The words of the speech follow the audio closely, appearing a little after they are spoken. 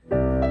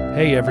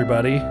Hey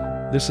everybody,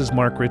 this is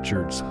Mark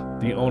Richards,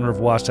 the owner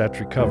of Wasatch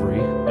Recovery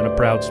and a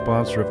proud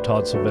sponsor of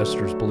Todd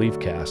Sylvester's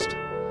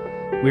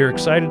BeliefCast. We are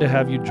excited to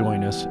have you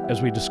join us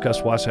as we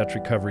discuss Wasatch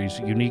Recovery's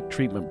unique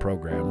treatment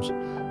programs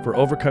for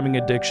overcoming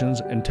addictions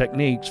and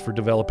techniques for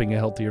developing a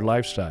healthier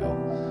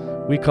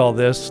lifestyle. We call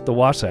this the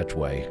Wasatch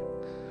Way.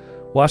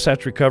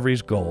 Wasatch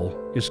Recovery's goal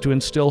is to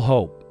instill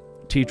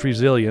hope, teach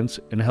resilience,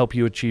 and help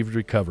you achieve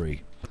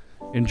recovery.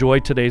 Enjoy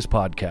today's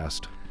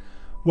podcast.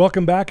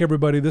 Welcome back,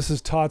 everybody. This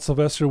is Todd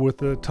Sylvester with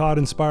the Todd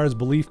Inspires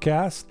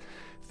BeliefCast.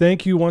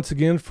 Thank you once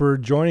again for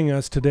joining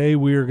us. Today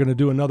we are going to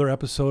do another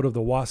episode of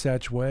the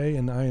Wasatch Way,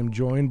 and I am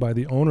joined by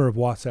the owner of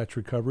Wasatch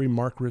Recovery,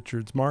 Mark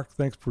Richards. Mark,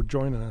 thanks for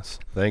joining us.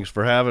 Thanks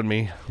for having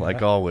me,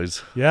 like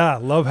always. Yeah,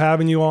 love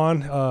having you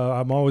on.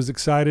 I'm always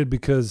excited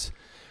because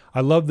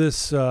I love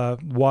this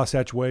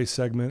Wasatch Way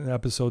segment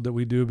episode that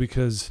we do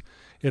because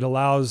it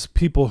allows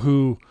people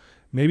who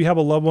maybe have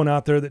a loved one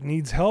out there that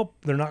needs help.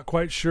 They're not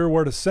quite sure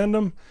where to send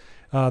them.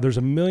 There's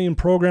a million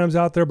programs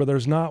out there, but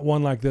there's not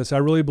one like this. I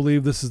really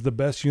believe this is the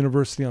best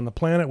university on the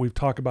planet. We've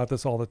talked about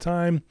this all the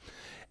time.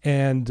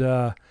 And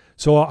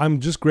so I'm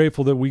just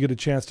grateful that we get a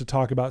chance to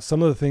talk about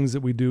some of the things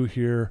that we do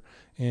here.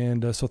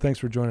 And so thanks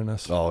for joining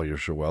us. Oh, you're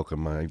sure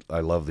welcome. I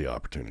love the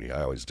opportunity.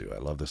 I always do. I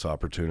love this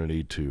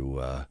opportunity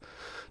to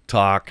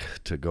talk,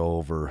 to go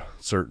over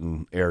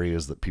certain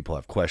areas that people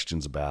have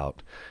questions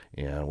about.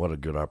 And what a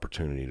good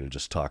opportunity to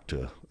just talk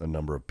to a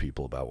number of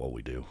people about what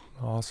we do.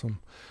 Awesome.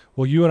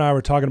 Well, you and I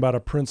were talking about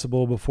a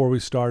principle before we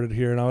started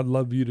here, and I would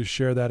love you to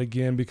share that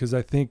again because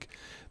I think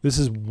this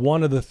is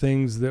one of the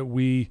things that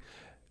we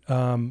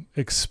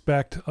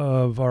expect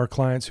of our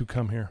clients who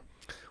come here.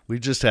 We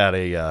just had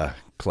a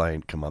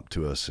client come up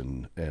to us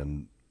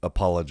and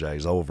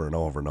apologize over and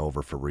over and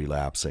over for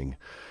relapsing.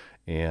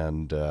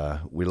 And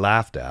we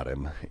laughed at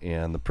him.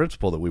 And the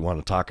principle that we want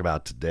to talk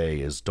about today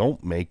is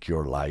don't make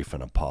your life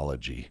an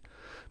apology.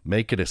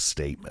 Make it a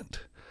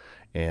statement.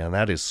 And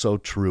that is so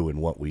true in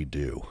what we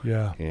do.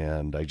 Yeah.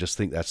 And I just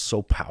think that's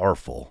so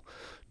powerful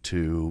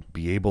to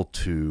be able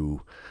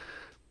to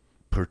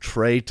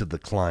portray to the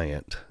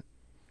client,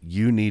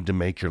 you need to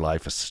make your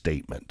life a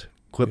statement.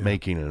 Quit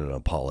making it an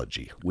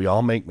apology. We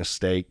all make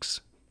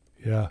mistakes.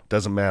 Yeah.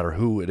 Doesn't matter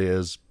who it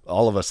is.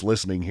 All of us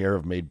listening here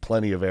have made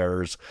plenty of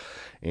errors,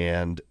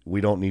 and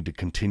we don't need to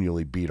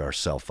continually beat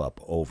ourselves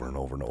up over and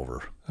over and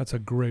over. That's a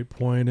great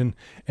point. And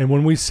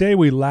when we say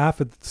we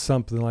laugh at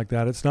something like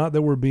that, it's not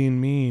that we're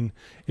being mean.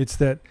 It's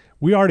that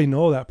we already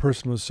know that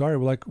person was sorry.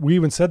 We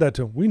even said that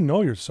to him. We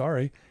know you're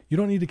sorry. You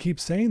don't need to keep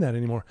saying that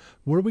anymore.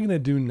 What are we going to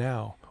do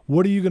now?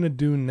 What are you going to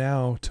do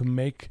now to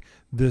make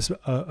this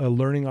a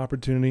learning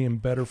opportunity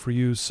and better for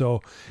you?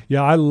 So,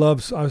 yeah, I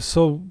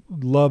so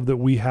love that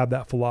we have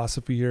that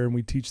philosophy here and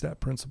we teach that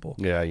principle.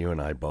 Yeah, you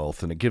and I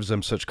both. And it gives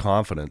them such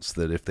confidence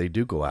that if they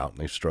do go out and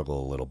they struggle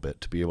a little bit,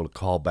 to be able to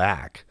call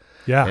back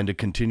and to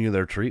continue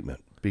their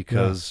treatment.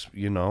 Because,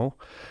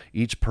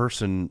 each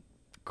person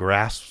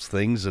grasps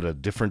things at a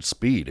different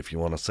speed, if you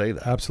want to say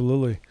that.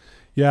 Absolutely.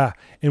 Yeah.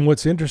 And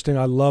what's interesting,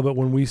 I love it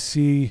when we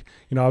see,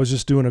 I was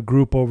just doing a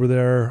group over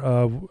there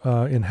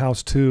in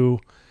House 2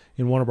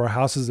 in one of our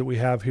houses that we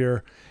have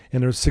here,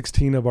 and there's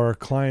 16 of our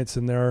clients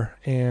in there,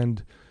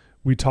 and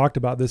we talked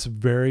about this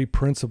very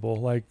principle,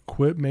 like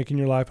quit making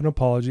your life an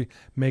apology,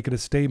 make it a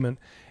statement.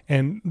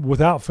 And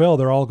without fail,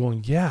 they're all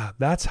going, yeah,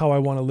 that's how I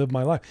want to live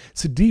my life.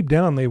 So deep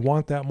down, they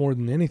want that more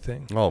than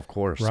anything. Oh, of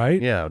course.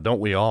 Right? Yeah,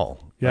 don't we all?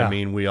 Yeah. I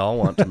mean, we all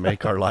want to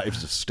make our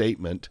lives a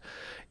statement,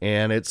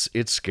 and it's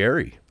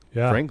scary.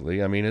 Yeah.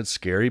 Frankly, I mean, it's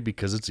scary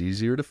because it's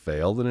easier to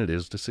fail than it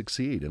is to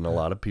succeed. And a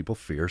lot of people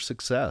fear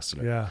success.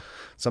 And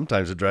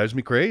sometimes it drives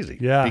me crazy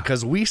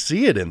because we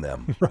see it in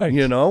them. Right.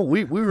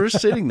 We were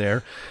sitting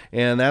there,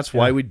 and that's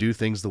why we do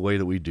things the way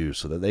that we do,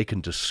 so that they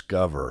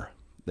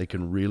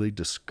can really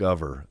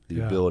discover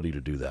the ability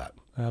to do that.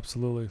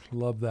 Absolutely.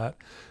 Love that.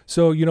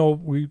 So,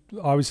 we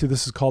obviously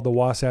this is called the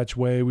Wasatch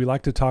Way. We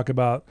like to talk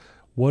about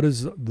what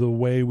is the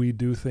way we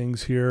do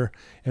things here.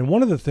 And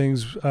one of the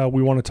things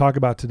we want to talk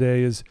about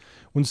today is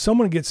when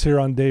someone gets here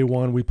on day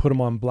one, we put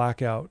them on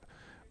blackout,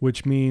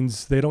 which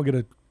means they don't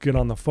get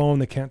on the phone.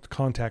 They can't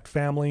contact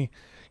family.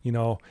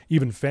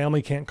 Even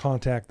family can't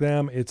contact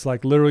them. It's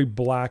like literally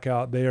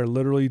blackout. They are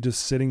literally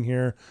just sitting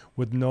here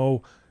with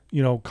no,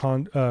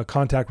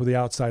 contact with the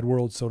outside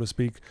world, so to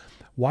speak.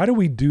 Why do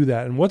we do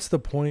that? And what's the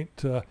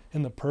point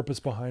and the purpose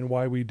behind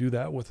why we do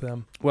that with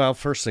them? Well,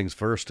 first things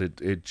first,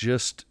 it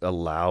just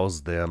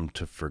allows them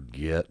to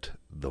forget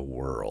the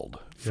world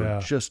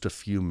for just a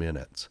few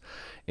minutes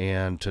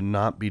and to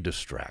not be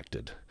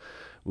distracted.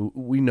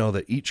 We know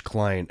that each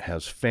client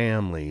has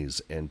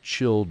families and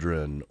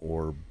children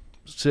or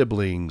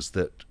siblings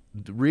that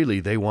really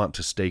they want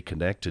to stay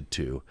connected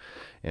to.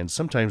 And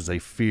sometimes they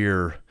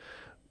fear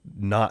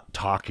not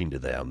talking to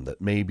them, that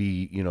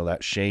maybe,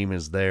 that shame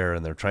is there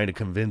and they're trying to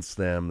convince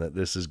them that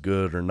this is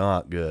good or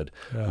not good.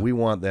 Yeah. We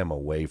want them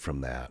away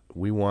from that.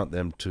 We want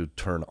them to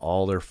turn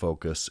all their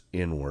focus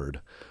inward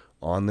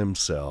on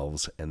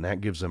themselves, and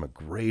that gives them a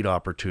great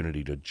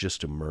opportunity to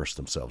just immerse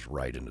themselves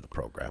right into the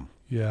program.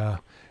 Yeah.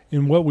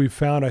 And what we've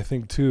found, I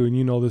think, too, and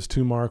you know this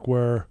too, Mark,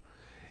 where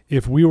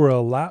if we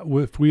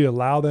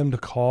allow them to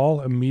call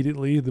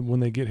immediately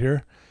when they get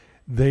here,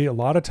 a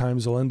lot of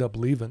times they'll end up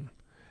leaving,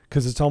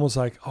 because it's almost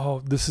like, oh,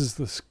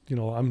 this,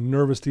 I'm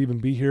nervous to even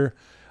be here.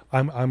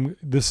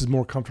 This is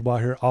more comfortable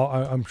out here.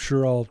 I'm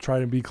sure I'll try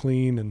to be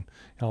clean and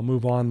I'll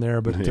move on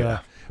there. But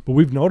but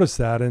we've noticed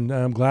that, and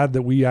I'm glad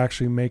that we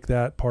actually make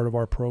that part of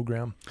our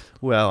program.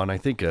 Well, and I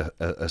think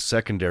a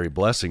secondary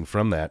blessing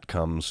from that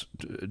comes,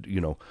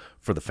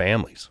 for the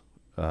families.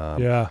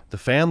 The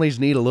families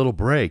need a little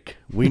break.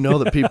 We know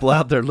that people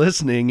out there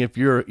listening, if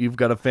you've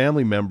got a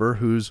family member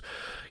who's,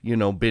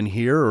 been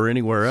here or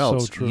anywhere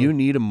else, So true. you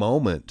need a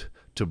moment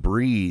to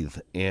breathe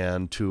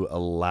and to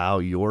allow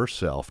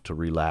yourself to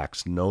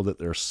relax, know that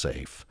they're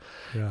safe.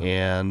 Yeah.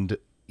 And,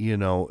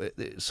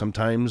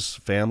 sometimes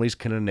families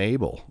can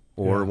enable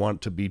or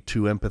want to be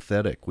too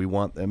empathetic. We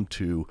want them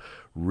to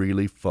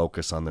really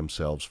focus on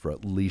themselves for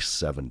at least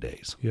 7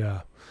 days.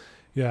 Yeah.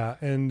 Yeah.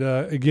 And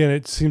again,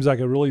 it seems like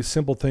a really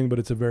simple thing, but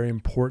it's a very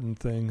important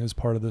thing as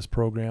part of this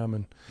program.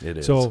 And It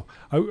is. so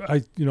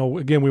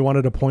again, we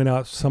wanted to point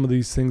out some of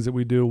these things that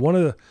we do. One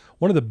of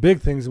the big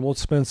things, and we'll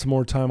spend some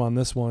more time on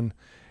this one,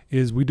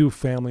 is we do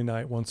family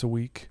night once a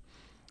week.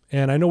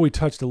 And I know we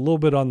touched a little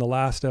bit on the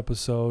last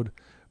episode,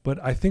 but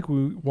I think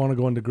we want to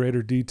go into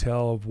greater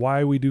detail of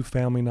why we do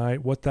family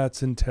night, what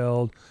that's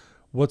entailed,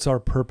 what's our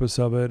purpose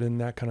of it,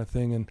 and that kind of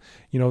thing. And,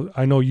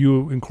 I know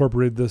you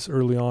incorporated this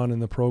early on in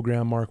the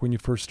program, Mark, when you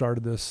first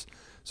started this.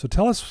 So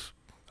tell us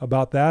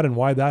about that and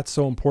why that's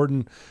so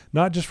important,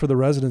 not just for the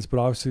residents, but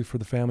obviously for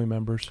the family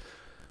members.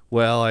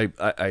 Well,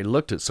 I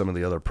looked at some of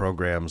the other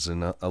programs,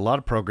 and a lot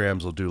of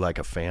programs will do like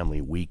a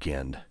family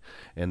weekend,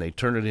 and they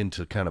turn it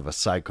into kind of a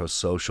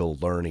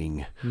psychosocial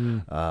learning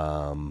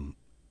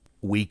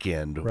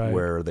weekend, Right.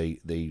 where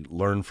they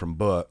learn from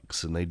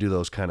books and they do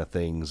those kind of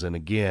things. And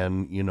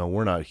again,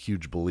 we're not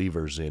huge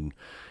believers in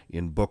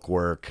book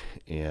work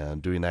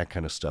and doing that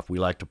kind of stuff. We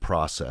like to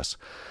process,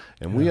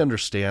 and we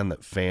understand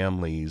that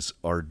families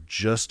are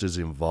just as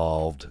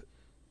involved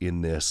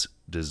in this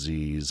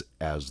disease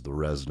as the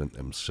resident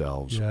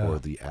themselves or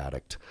the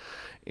addict.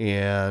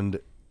 And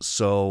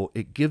so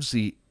it gives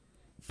the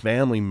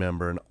family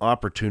member an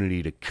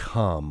opportunity to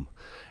come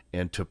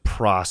and to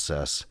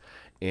process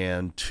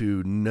and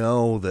to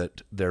know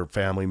that their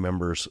family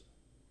members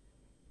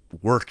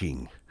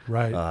working,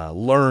 Right.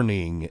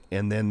 learning,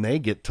 and then they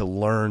get to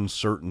learn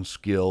certain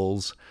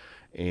skills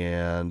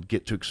and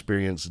get to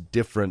experience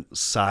different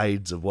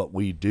sides of what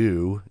we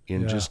do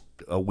in just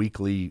a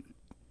weekly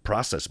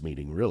process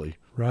meeting, really.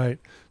 Right.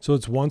 So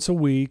it's once a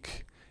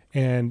week.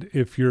 And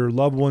if your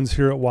loved one's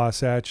here at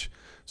Wasatch,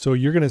 so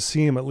you're going to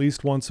see them at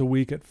least once a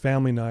week at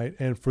family night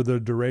and for the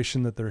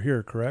duration that they're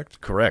here,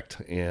 correct? Correct.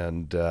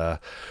 And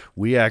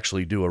we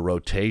actually do a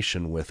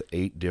rotation with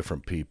 8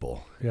 different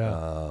people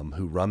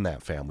who run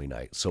that family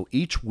night. So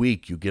each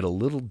week you get a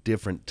little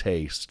different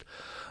taste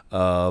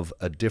of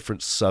a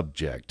different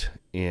subject.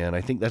 And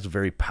I think that's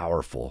very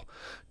powerful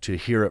to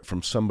hear it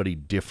from somebody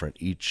different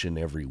each and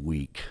every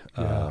week.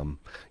 Yeah.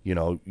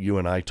 You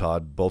and I,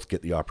 Todd, both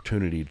get the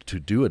opportunity to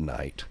do a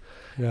night.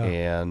 Yeah.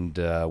 And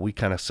we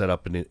kind of set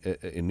up an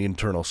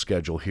internal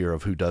schedule here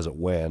of who does it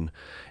when.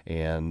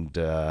 And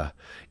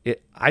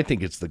I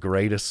think it's the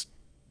greatest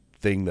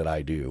thing that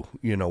I do.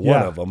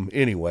 One of them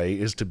anyway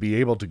is to be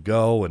able to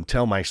go and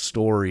tell my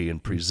story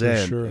and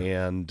present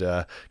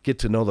and get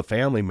to know the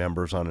family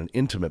members on an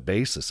intimate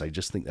basis. I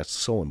just think that's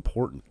so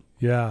important.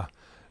 Yeah.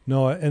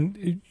 No,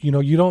 and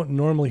you don't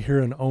normally hear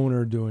an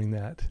owner doing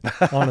that,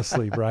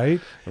 honestly,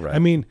 right? Right. I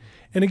mean,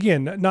 and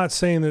again, not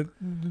saying that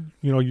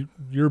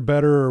you're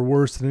better or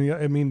worse than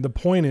I mean, the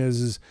point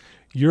is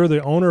you're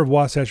the owner of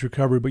Wasatch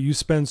Recovery, but you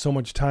spend so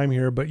much time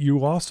here, but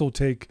you also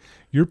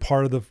you're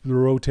part of the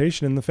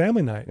rotation in the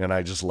family night. And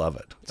I just love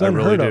it. It's I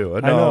really do.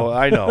 of. No,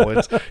 I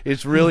know.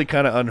 It's really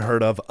kind of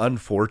unheard of,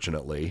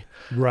 unfortunately.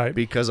 Right.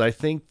 Because I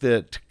think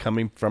that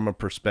coming from a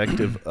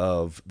perspective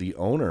of the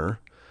owner,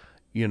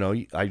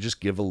 I just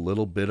give a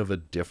little bit of a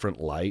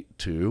different light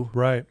to,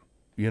 right,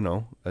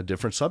 a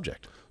different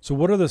subject. So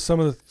what are some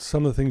of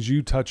the things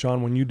you touch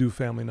on when you do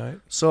family night?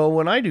 So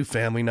when I do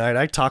family night,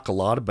 I talk a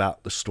lot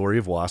about the story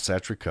of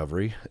Wasatch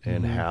Recovery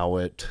and how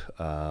it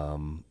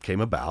came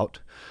about.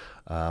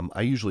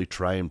 I usually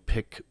try and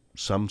pick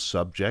some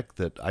subject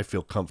that I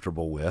feel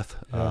comfortable with,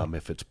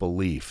 if it's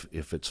belief,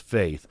 if it's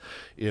faith,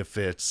 if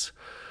it's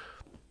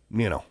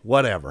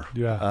whatever.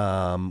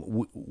 Yeah.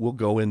 We'll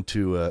go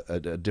into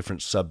a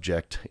different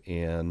subject,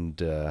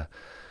 and a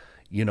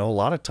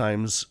lot of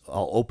times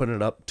I'll open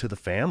it up to the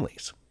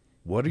families.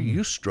 What are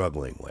you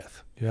struggling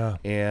with? Yeah.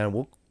 And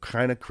we'll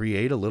kind of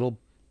create a little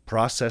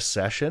process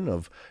session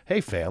of,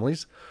 hey,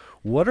 families,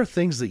 what are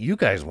things that you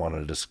guys want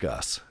to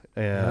discuss?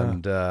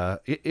 And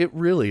it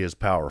really is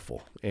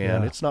powerful.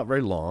 And it's not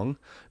very long,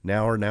 an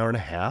hour and a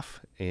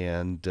half.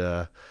 And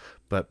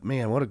but,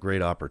 man, what a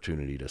great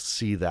opportunity to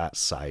see that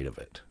side of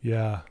it.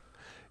 Yeah.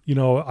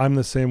 I'm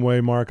the same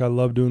way, Mark. I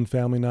love doing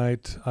family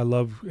night. I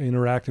love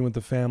interacting with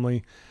the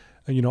family.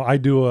 I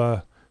do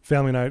a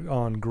family night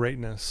on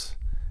greatness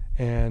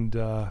and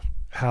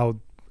how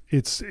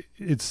it's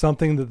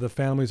something that the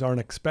families aren't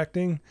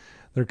expecting.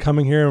 They're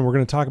coming here and we're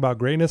going to talk about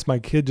greatness. My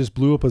kid just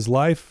blew up his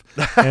life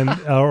and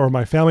or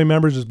my family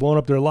members just blown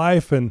up their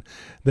life and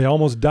they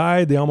almost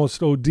died. They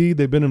almost OD'd.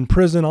 They've been in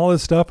prison, all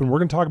this stuff. And we're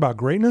going to talk about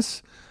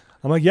greatness.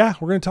 I'm like, yeah,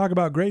 we're going to talk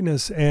about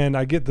greatness. And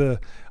I get the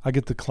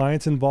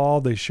clients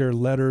involved. They share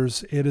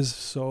letters. It is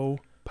so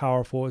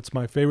powerful. It's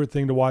my favorite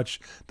thing to watch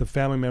the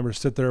family members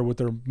sit there with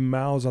their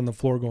mouths on the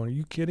floor going, are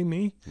you kidding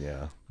me?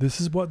 Yeah.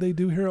 This is what they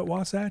do here at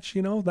Wasatch,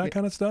 that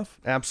kind of stuff.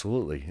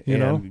 Absolutely. You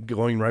know?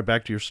 Going right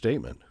back to your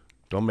statement.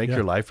 Don't make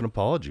your life an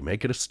apology.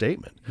 Make it a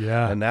statement.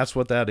 Yeah. And that's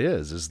what that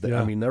is that,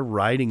 I mean, they're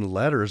writing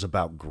letters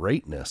about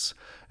greatness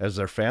as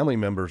their family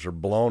members are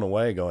blown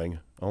away going,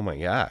 oh my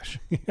gosh,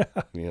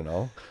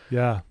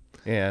 Yeah.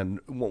 And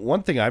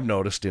one thing I've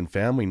noticed in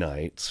family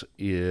nights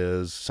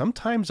is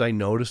sometimes I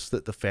notice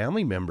that the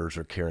family members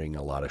are carrying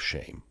a lot of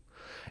shame.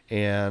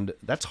 And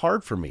that's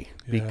hard for me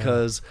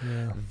because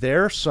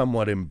they're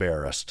somewhat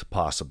embarrassed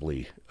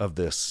possibly of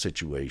this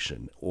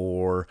situation,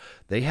 or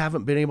they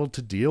haven't been able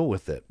to deal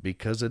with it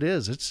because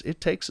it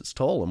takes its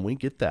toll, and we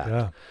get that.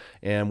 Yeah.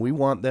 And we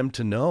want them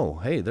to know,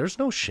 hey, there's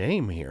no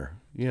shame here.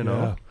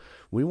 Yeah.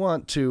 We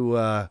want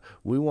to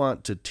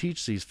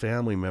teach these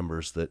family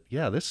members that,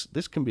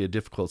 this can be a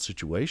difficult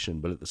situation,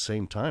 but at the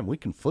same time, we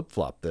can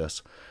flip-flop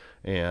this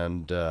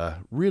and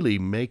really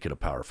make it a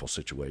powerful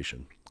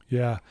situation.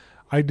 Yeah.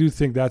 I do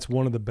think that's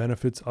one of the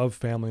benefits of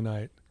family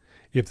night.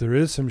 If there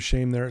is some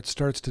shame there, it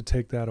starts to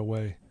take that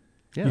away.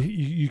 Yeah.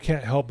 You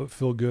can't help but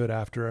feel good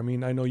after. I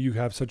mean, I know you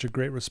have such a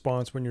great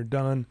response when you're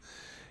done.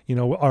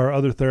 Our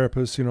other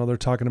therapists, they're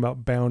talking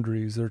about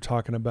boundaries. They're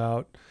talking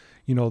about,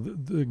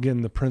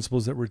 again, the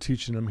principles that we're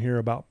teaching them here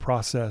about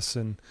process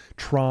and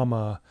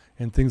trauma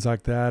and things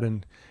like that.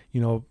 And,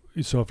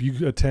 so if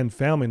you attend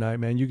family night,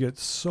 man, you get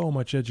so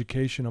much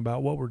education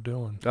about what we're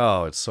doing.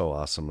 Oh, it's so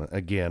awesome.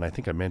 Again, I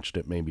think I mentioned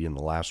it maybe in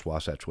the last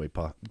Wasatch Way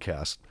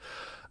podcast.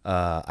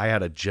 I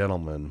had a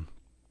gentleman,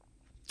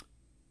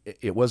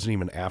 it wasn't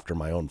even after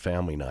my own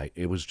family night.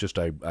 It was just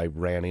I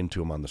ran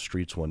into him on the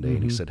streets one day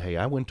and he said, hey,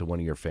 I went to one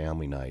of your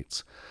family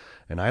nights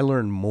and I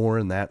learned more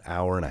in that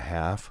hour and a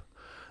half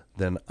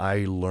than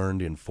I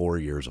learned in 4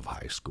 years of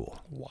high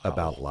school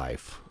about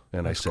life.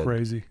 And that's I said,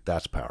 crazy.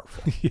 That's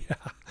powerful. Yeah,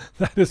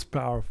 that is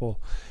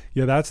powerful.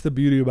 Yeah, that's the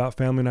beauty about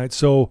family night.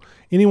 So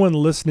anyone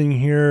listening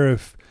here,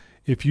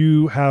 if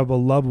you have a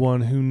loved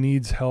one who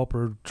needs help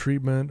or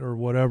treatment or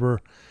whatever,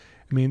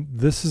 I mean,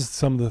 this is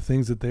some of the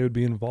things that they would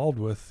be involved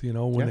with,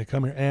 when they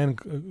come here.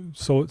 And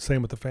so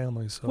same with the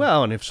families. So.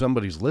 Well, and if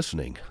somebody's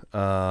listening,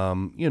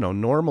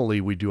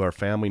 normally we do our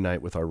family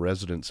night with our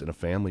residents and a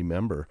family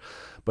member.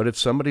 But if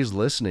somebody's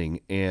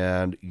listening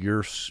and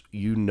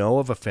you know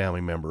of a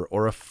family member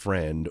or a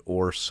friend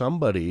or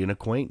somebody, an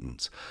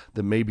acquaintance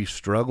that may be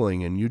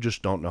struggling and you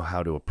just don't know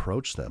how to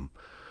approach them,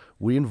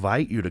 we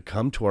invite you to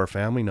come to our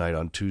family night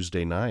on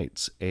Tuesday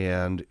nights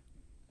and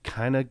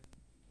kind of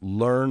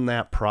learn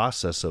that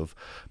process of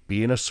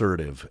being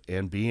assertive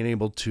and being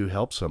able to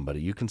help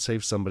somebody. You can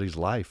save somebody's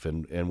life,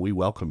 and we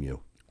welcome you.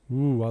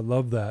 Ooh, I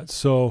love that.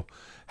 So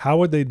how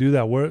would they do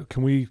that? Where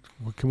can we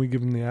give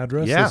them the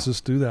address? Yeah. Let's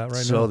just do that right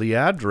now. So the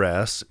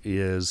address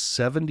is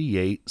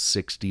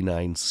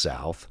 7869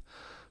 South,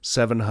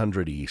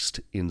 700 East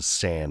in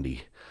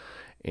Sandy.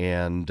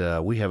 And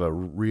we have a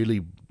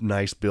really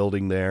nice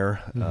building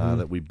there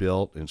that we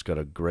built. And it's got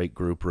a great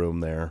group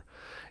room there.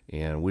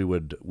 And we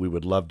would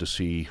love to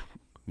see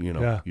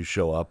you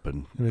show up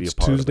and be a part of it. It's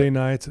Tuesday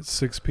nights at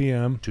 6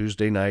 p.m.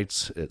 Tuesday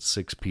nights at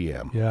 6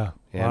 p.m. Yeah.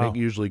 And it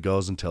usually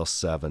goes until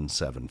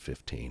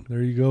 7:15.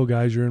 There you go,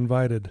 guys. You're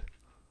invited.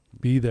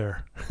 Be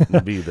there.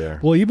 Be there.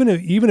 Well, even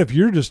if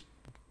you're just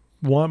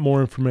want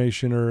more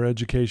information or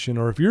education,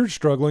 or if you're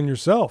struggling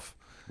yourself,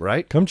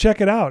 right? Come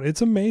check it out.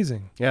 It's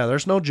amazing. Yeah,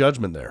 there's no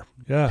judgment there.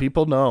 Yeah.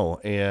 People know,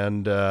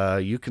 and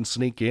you can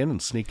sneak in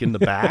the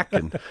back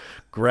and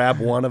grab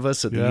one of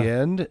us at the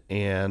end,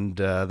 and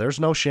there's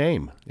no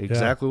shame.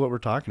 Exactly what we're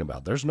talking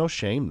about. There's no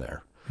shame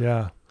there.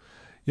 Yeah.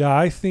 Yeah,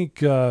 I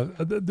think,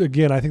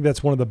 again, I think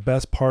that's one of the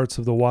best parts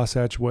of the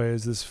Wasatch Way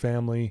is this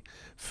family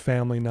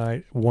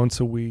night once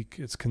a week.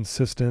 It's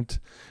consistent.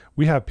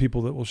 We have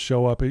people that will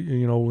show up,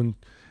 when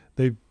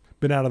they've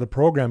been out of the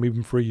program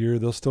even for a year,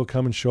 they'll still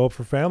come and show up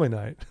for family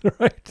night,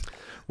 right?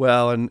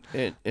 Well,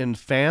 and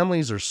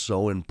families are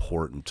so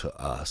important to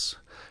us,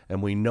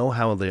 and we know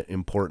how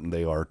important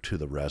they are to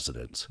the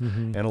residents.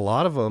 Mm-hmm. And a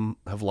lot of them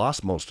have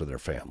lost most of their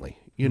family,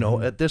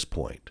 at this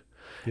point.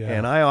 Yeah.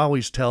 And I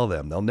always tell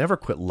them they'll never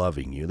quit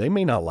loving you. They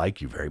may not like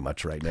you very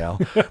much right now,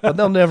 but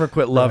they'll never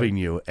quit loving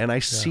you. And I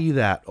see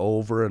that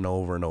over and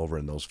over and over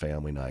in those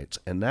family nights.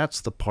 And that's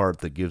the part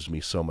that gives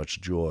me so much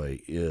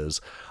joy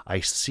is I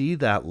see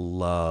that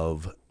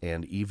love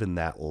and even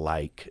that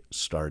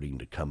starting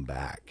to come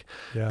back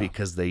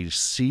because they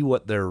see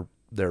what their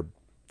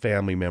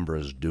family member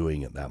is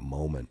doing at that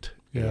moment.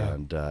 Yeah.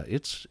 And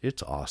it's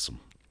awesome.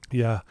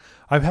 Yeah,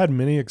 I've had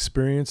many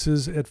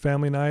experiences at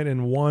family night,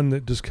 and one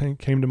that just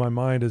came to my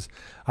mind is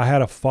I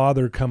had a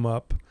father come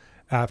up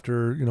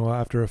after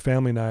a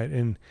family night,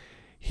 and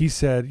he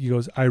said,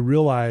 I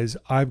realize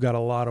I've got a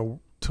lot of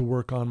to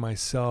work on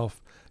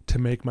myself to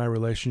make my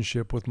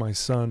relationship with my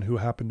son, who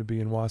happened to be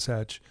in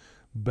Wasatch,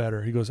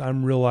 better. He goes,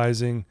 I'm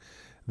realizing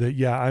that,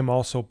 yeah, I'm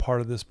also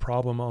part of this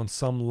problem on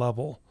some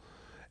level.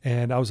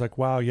 And I was like,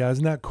 wow, yeah,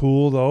 isn't that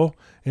cool though?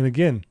 And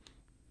again,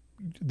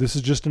 this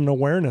is just an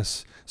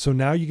awareness. So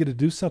now you get to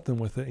do something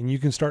with it, and you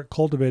can start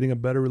cultivating a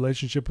better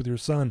relationship with your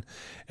son.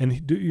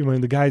 And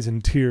the guy's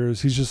in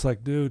tears. He's just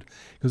like, dude,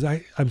 because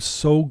I'm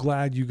so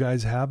glad you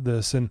guys have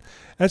this. And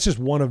that's just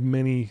one of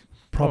many,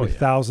 probably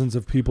thousands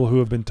of people who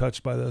have been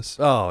touched by this.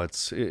 Oh,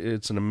 it's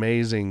an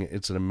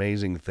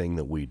amazing thing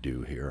that we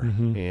do here.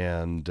 Mm-hmm.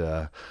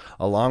 And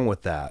along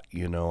with that,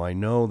 I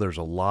know there's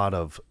a lot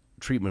of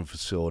treatment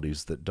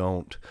facilities that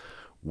don't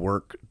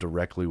work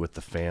directly with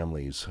the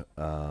families.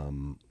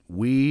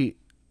 We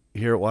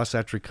here at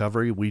Wasatch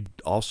Recovery, we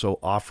also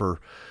offer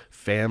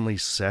family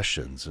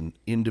sessions and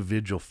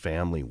individual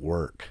family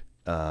work.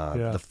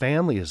 The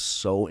family is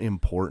so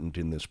important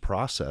in this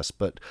process,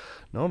 but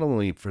not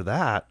only for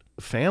that,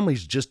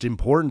 family's just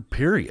important,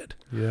 period.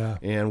 Yeah.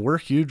 And we're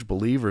huge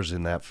believers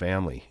in that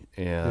family.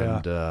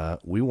 And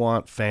we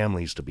want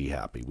families to be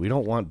happy. We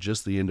don't want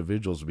just the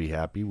individuals to be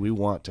happy. We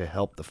want to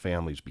help the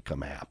families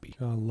become happy.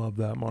 I love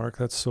that, Mark.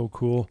 That's so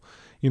cool.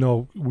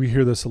 We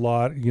hear this a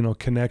lot,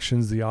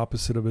 connection's the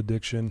opposite of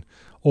addiction.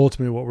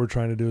 Ultimately, what we're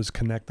trying to do is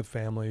connect the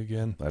family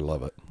again. I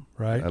love it.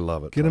 Right? I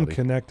love it. Get them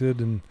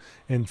connected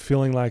and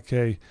feeling like,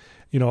 hey,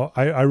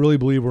 I really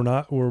believe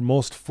we're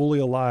most fully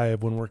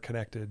alive when we're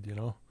connected,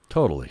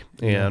 Totally.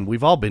 And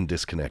we've all been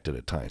disconnected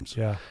at times.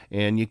 Yeah.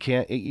 And you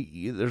can't,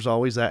 there's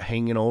always that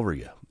hanging over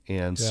you.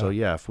 And so,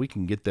 if we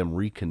can get them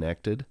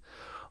reconnected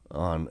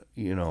on,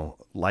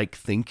 like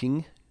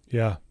thinking,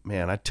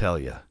 man, I tell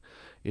you,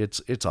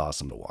 it's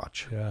awesome to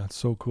watch. Yeah, it's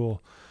so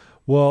cool.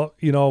 Well,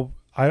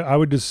 I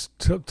would just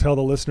tell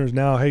the listeners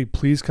now, hey,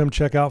 please come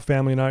check out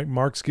Family Night.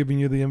 Mark's giving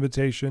you the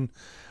invitation.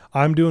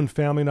 I'm doing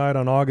Family Night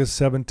on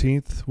August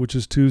 17th, which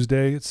is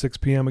Tuesday at 6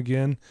 p.m.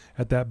 again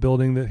at that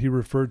building that he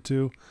referred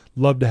to.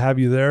 Love to have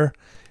you there.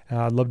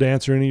 I'd love to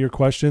answer any of your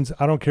questions.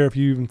 I don't care if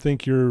you even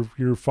think you're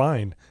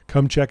fine.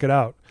 Come check it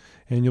out,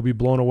 and you'll be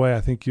blown away.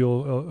 I think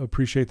you'll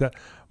appreciate that.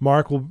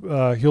 Mark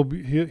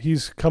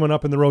he's coming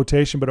up in the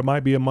rotation, but it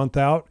might be a month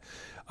out.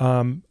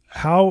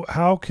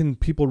 How can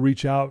people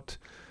reach out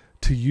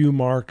to you,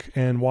 Mark,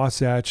 and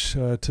Wasatch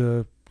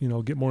to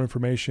get more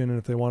information, and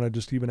if they want to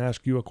just even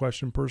ask you a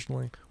question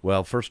personally?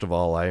 Well, first of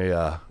all,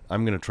 I'm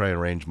going to try and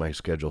arrange my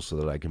schedule so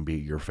that I can be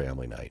at your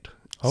family night.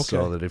 Okay.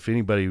 So that if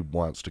anybody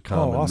wants to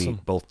come and awesome.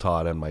 meet both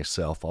Todd and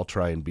myself, I'll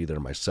try and be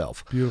there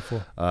myself.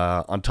 Beautiful.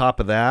 On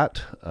top of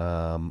that,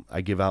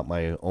 I give out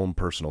my own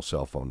personal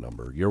cell phone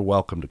number. You're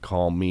welcome to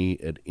call me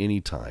at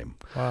any time.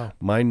 Wow.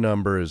 My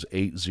number is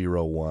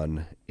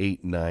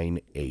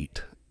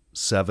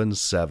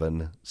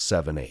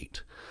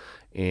 801-898-7778.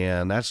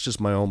 And that's just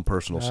my own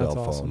personal cell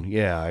phone. Awesome.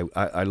 Yeah,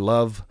 I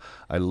love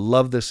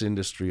this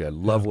industry. I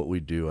love what we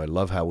do. I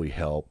love how we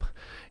help.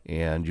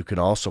 And you can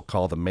also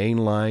call the main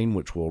line,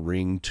 which will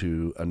ring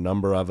to a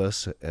number of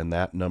us, and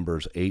that number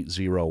is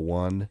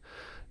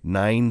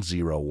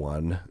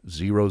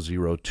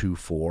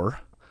 801-901-0024.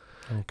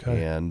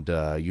 Okay. And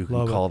you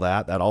can call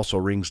that. That also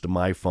rings to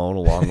my phone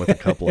along with a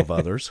couple of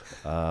others.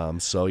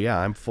 So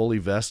I'm fully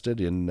vested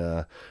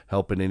in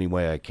helping any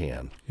way I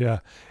can.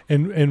 Yeah.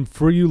 And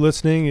for you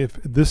listening, if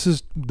this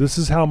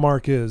is how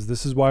Mark is,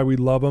 this is why we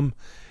love him.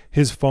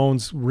 His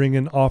phone's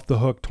ringing off the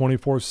hook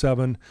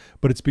 24/7,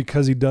 but it's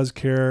because he does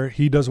care.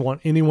 He doesn't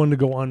want anyone to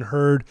go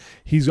unheard.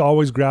 He's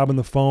always grabbing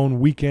the phone,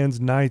 weekends,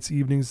 nights,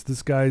 evenings.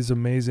 This guy's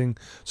amazing.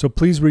 So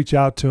please reach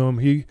out to him.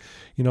 He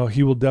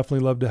will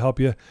definitely love to help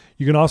you.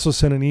 You can also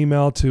send an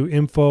email to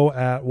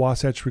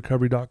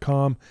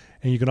info@wasatchrecovery.com,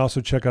 and you can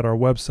also check out our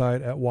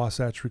website at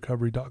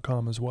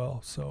wasatchrecovery.com as well.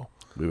 So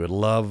we would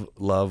love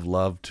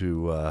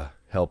to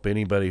help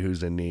anybody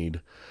who's in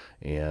need.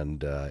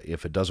 And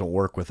if it doesn't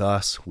work with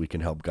us, we can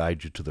help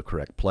guide you to the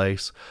correct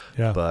place.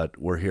 Yeah. But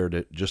we're here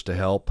to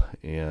help,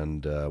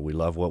 and we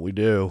love what we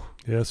do.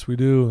 Yes, we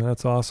do.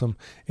 That's awesome.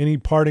 Any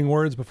parting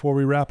words before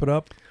we wrap it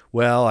up?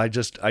 Well, I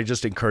just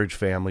encourage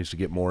families to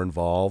get more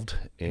involved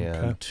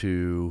and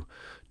to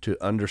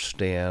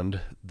understand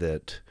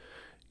that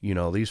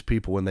these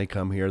people, when they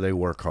come here, they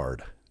work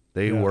hard.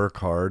 They work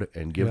hard,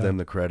 and give them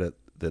the credit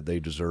that they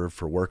deserve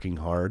for working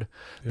hard.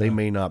 They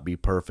may not be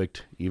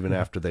perfect even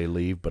after they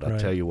leave, but I'll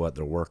tell you what,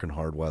 they're working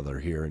hard while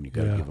they're here, and you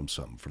got to give them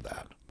something for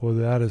that. Well,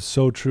 that is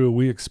so true.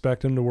 We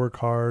expect them to work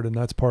hard, and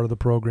that's part of the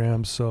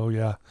program. So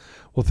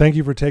well, thank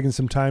you for taking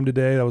some time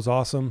today. That was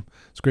awesome.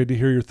 It's great to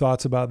hear your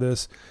thoughts about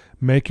this.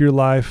 Make your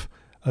life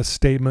a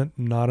statement,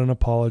 not an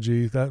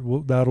apology.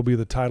 That'll be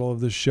the title of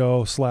this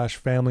show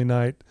 /family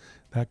night,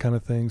 that kind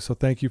of thing. So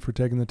thank you for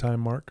taking the time,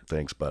 Mark.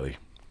 Thanks, buddy.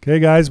 Okay,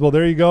 guys. Well,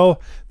 there you go.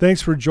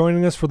 Thanks for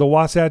joining us for the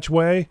Wasatch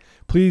Way.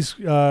 Please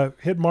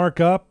hit Mark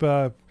up.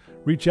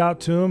 reach out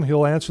to him.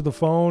 He'll answer the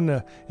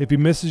phone. If he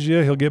misses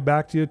you, he'll get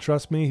back to you.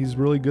 Trust me, he's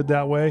really good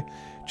that way.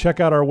 Check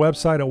out our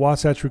website at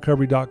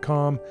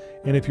wasatchrecovery.com.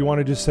 And if you want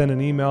to just send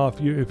an email,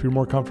 if you're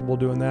more comfortable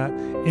doing that,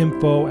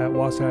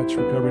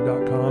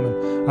 info@wasatchrecovery.com.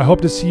 And I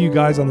hope to see you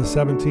guys on the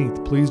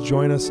 17th. Please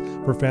join us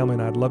for family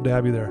night. I'd love to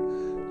have you there.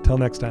 Till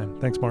next time.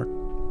 Thanks, Mark.